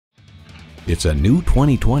It's a new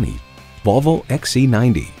 2020 Volvo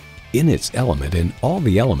XC90. In its element in all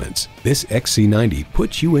the elements, this XC90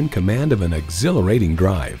 puts you in command of an exhilarating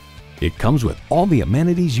drive. It comes with all the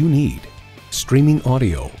amenities you need: streaming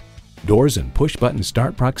audio, doors and push-button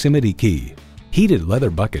start proximity key, heated leather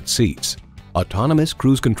bucket seats, autonomous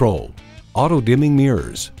cruise control, auto-dimming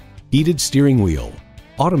mirrors, heated steering wheel,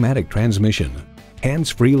 automatic transmission,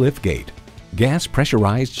 hands-free liftgate, gas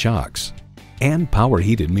pressurized shocks, and power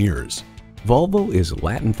heated mirrors. Volvo is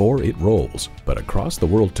Latin for it rolls, but across the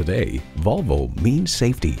world today, Volvo means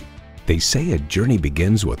safety. They say a journey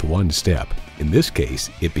begins with one step. In this case,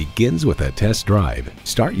 it begins with a test drive.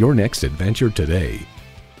 Start your next adventure today.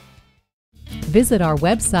 Visit our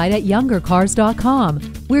website at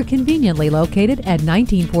youngercars.com. We're conveniently located at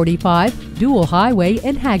 1945 Dual Highway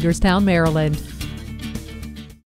in Hagerstown, Maryland.